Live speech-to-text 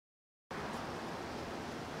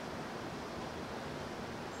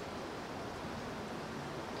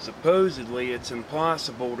Supposedly, it's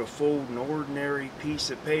impossible to fold an ordinary piece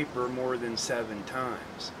of paper more than 7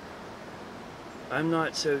 times. I'm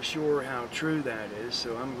not so sure how true that is,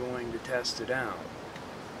 so I'm going to test it out.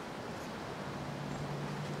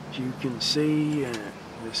 As you can see,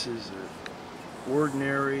 this is an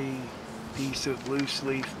ordinary piece of loose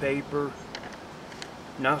leaf paper.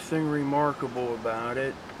 Nothing remarkable about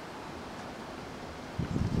it.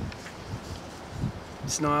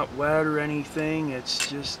 It's not wet or anything, it's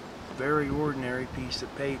just a very ordinary piece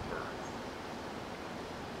of paper.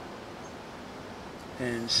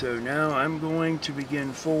 And so now I'm going to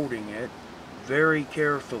begin folding it very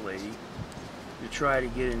carefully to try to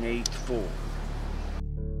get an 8th fold.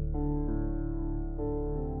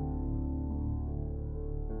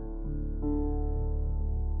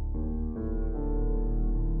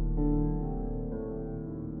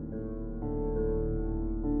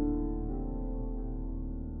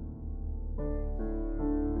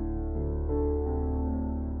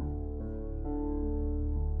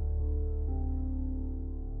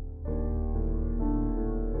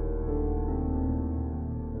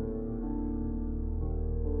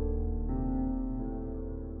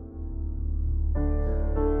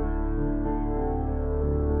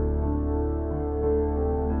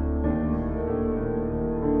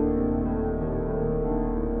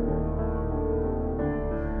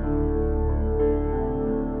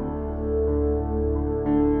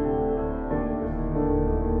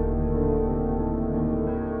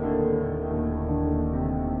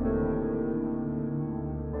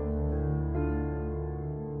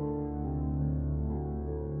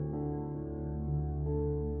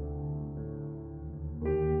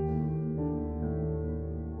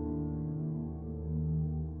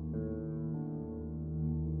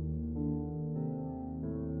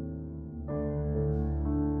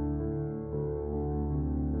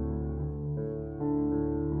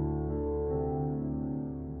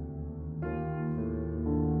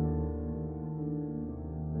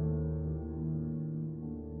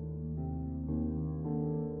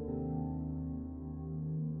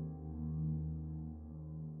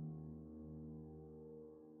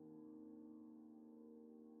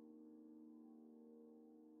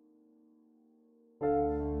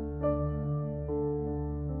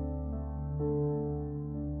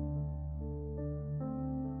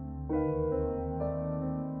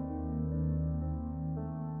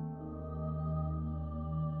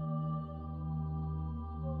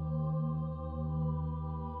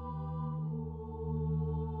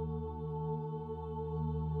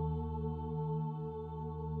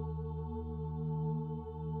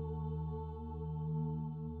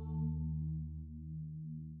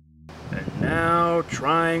 And now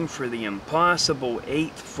trying for the impossible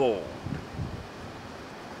 8th fold.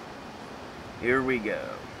 Here we go.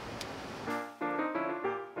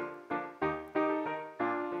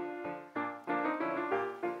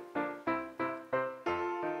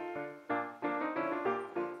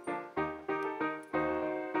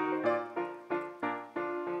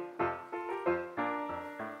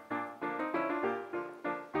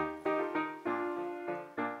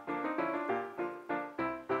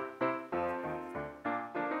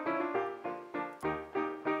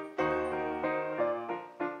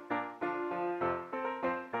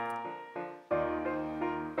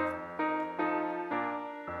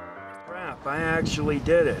 Crap, I actually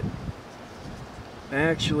did it. I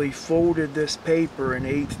actually folded this paper an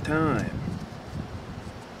 8th time.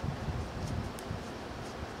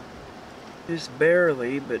 Just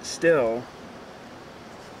barely, but still.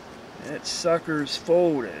 That sucker's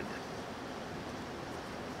folded.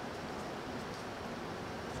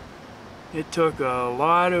 It took a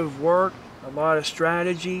lot of work, a lot of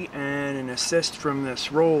strategy, and an assist from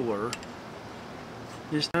this roller.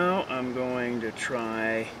 Just now I'm going to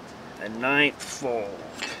try a 9th fold.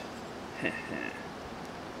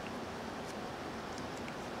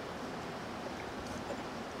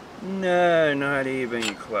 No, not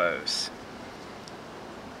even close.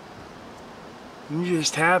 I'm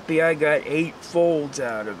just happy I got 8 folds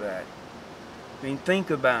out of that. I mean, think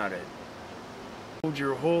about it. Fold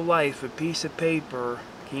your whole life, a piece of paper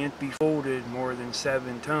can't be folded more than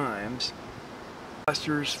 7 times.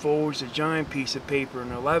 Mythbusters folds a giant piece of paper an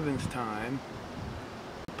 11th time.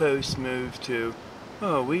 Post moved to,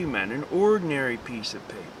 oh, we meant an ordinary piece of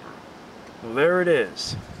paper. Well, there it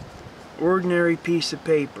is. Ordinary piece of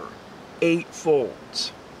paper. 8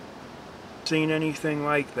 folds. Seen anything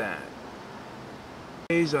like that?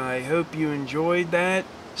 Anyways, I hope you enjoyed that.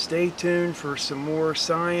 Stay tuned for some more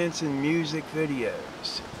science and music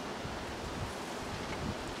videos.